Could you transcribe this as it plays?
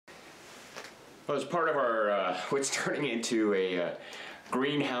Well, as part of our what's turning into a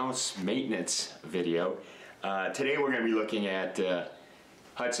greenhouse maintenance video, today we're going to be looking at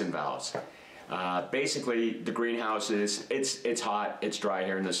Hudson valves. Basically, the greenhouse it's hot, it's dry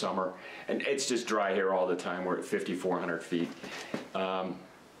here in the summer, and it's just dry here all the time. We're at 5,400 feet.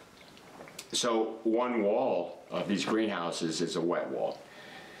 So one wall of these greenhouses is a wet wall,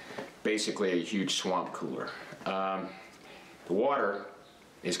 basically a huge swamp cooler. The water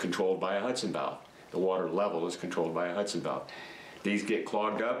is controlled by a Hudson valve. The water level is controlled by a Hudson valve. These get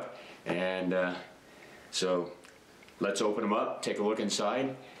clogged up, and so let's open them up, take a look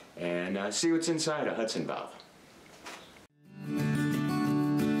inside, and see what's inside a Hudson valve.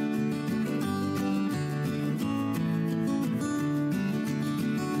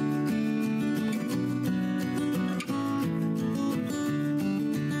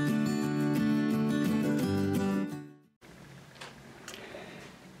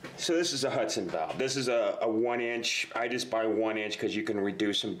 So this is a Hudson valve. This is a 1 inch. I just buy 1 inch because you can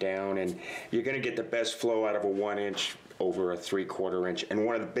reduce them down, and you're going to get the best flow out of a 1 inch over a 3/4 inch. And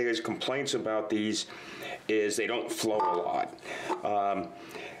one of the biggest complaints about these is they don't flow a lot.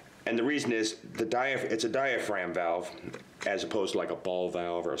 And the reason is it's a diaphragm valve as opposed to like a ball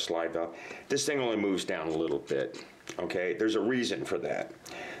valve or a slide valve. This thing only moves down a little bit. Okay, there's a reason for that.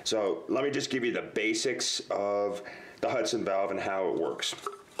 So let me just give you the basics of the Hudson valve and how it works.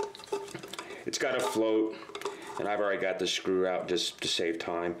 It's got a float, and I've already got the screw out just to save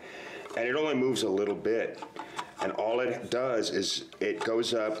time, and it only moves a little bit, and all it does is it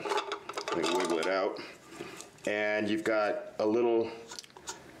goes up. Let me wiggle it out, and you've got a little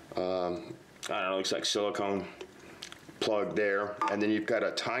I don't know, looks like silicone plug there, and then you've got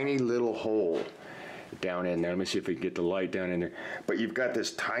a tiny little hole down in there. Let me see if we can get the light down in there. But you've got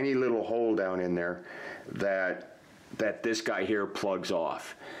this tiny little hole down in there that this guy here plugs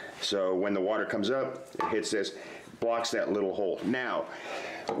off. So when the water comes up, it hits this, blocks that little hole. Now,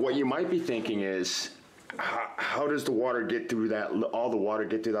 what you might be thinking is, how does the water get through that, all the water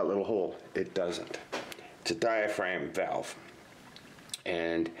get through that little hole? It doesn't. It's a diaphragm valve.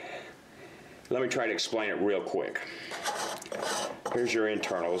 And let me try to explain it real quick. Here's your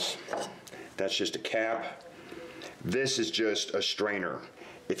internals. That's just a cap. This is just a strainer.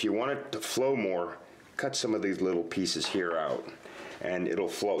 If you want it to flow more, cut some of these little pieces here out, and it'll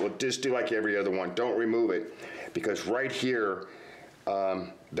flow. Well, just do like every other one. Don't remove it, because right here,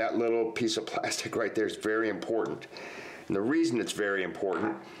 that little piece of plastic right there is very important. And the reason it's very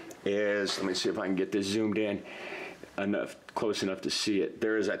important is, let me see if I can get this zoomed in close enough to see it.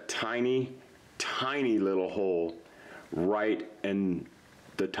 There is a tiny, tiny little hole right in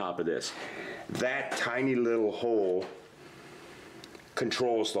the top of this. That tiny little hole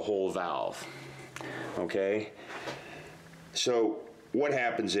controls the whole valve. Okay, so what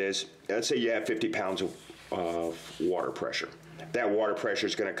happens is, let's say you have 50 pounds of water pressure. That water pressure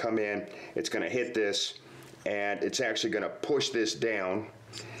is going to come in, it's going to hit this, and it's actually going to push this down,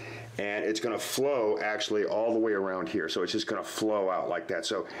 and it's going to flow actually all the way around here. So it's just going to flow out like that.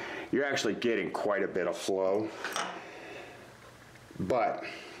 So you're actually getting quite a bit of flow. But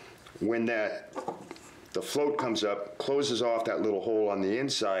when the float comes up, closes off that little hole on the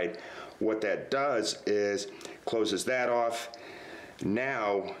inside, what that does is closes that off.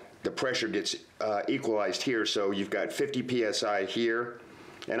 Now the pressure gets equalized here, so you've got 50 psi here,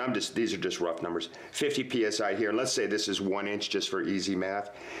 and these are just rough numbers. 50 psi here, and let's say this is 1 inch just for easy math,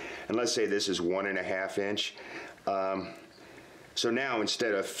 and let's say this is 1.5 inch. So now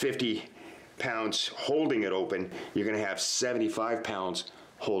instead of 50 pounds holding it open, you're going to have 75 pounds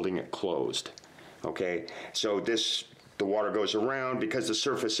holding it closed. Okay, so the water goes around because the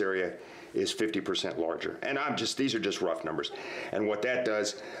surface area is 50% larger. And these are just rough numbers. And what that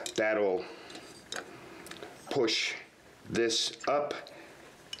does, that'll push this up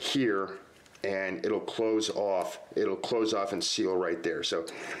here, and it'll close off. It'll close off and seal right there. So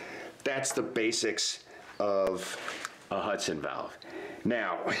that's the basics of a Hudson valve.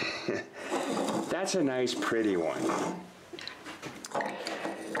 Now, that's a nice pretty one.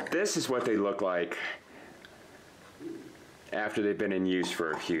 This is what they look like after they've been in use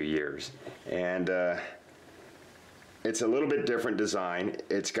for a few years, and it's a little bit different design.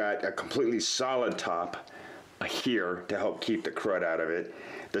 It's got a completely solid top here to help keep the crud out of it.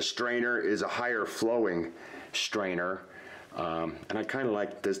 The strainer is a higher flowing strainer, and I kind of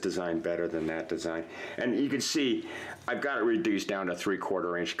like this design better than that design. And you can see I've got it reduced down to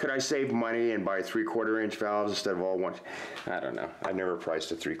 3/4 inch. Could I save money and buy 3/4 inch valves instead of all one? I don't know. I've never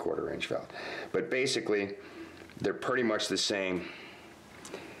priced a 3/4 inch valve, but basically they're pretty much the same.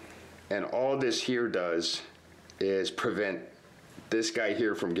 And all this here does is prevent this guy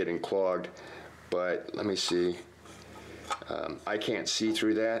here from getting clogged but let me see. I can't see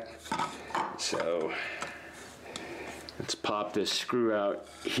through that, so let's pop this screw out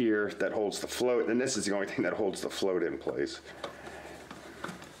here that holds the float, and this is the only thing that holds the float in place.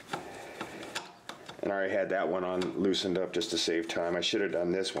 And I already had that one on loosened up just to save time. I should have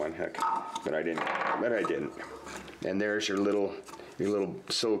done this one, heck, but I didn't. And there's your little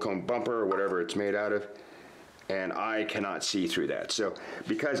silicone bumper or whatever it's made out of. And I cannot see through that. So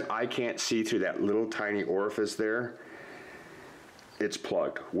because I can't see through that little tiny orifice there, it's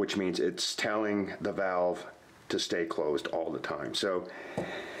plugged, which means it's telling the valve to stay closed all the time. So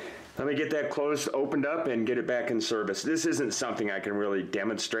let me get that closed, opened up, and get it back in service. This isn't something I can really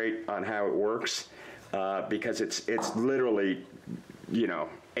demonstrate on how it works because it's literally, you know,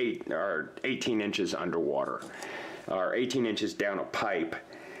 8 or 18 inches underwater, or 18 inches down a pipe,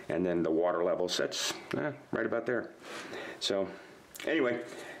 and then the water level sets right about there. So anyway,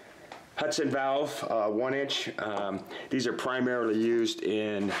 Hudson valve, 1 inch. These are primarily used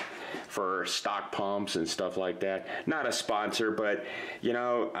for stock pumps and stuff like that. Not a sponsor, but you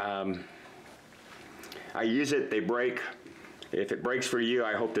know, I use it. They break. If it breaks for you,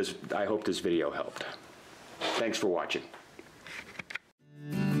 I hope this video helped. Thanks for watching.